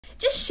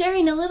just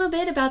sharing a little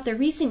bit about the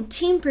recent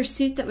team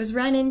pursuit that was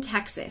run in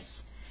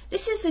Texas.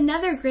 This is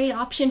another great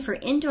option for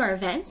indoor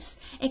events.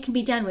 It can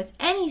be done with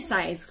any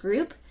size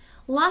group,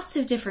 lots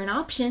of different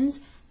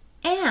options,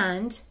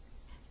 and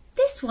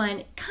this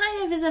one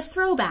kind of is a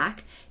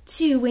throwback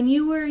to when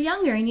you were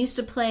younger and used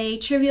to play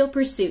Trivial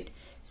Pursuit.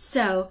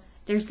 So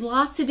there's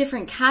lots of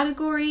different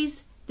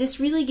categories. This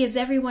really gives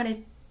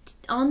everyone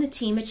on the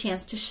team a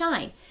chance to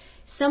shine.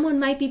 Someone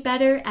might be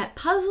better at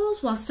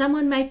puzzles while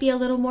someone might be a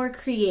little more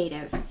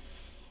creative.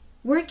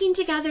 Working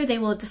together, they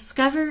will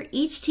discover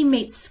each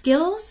teammate's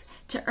skills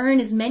to earn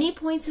as many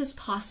points as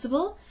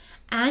possible,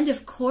 and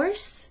of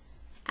course,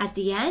 at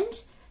the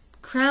end,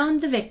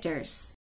 crown the victors.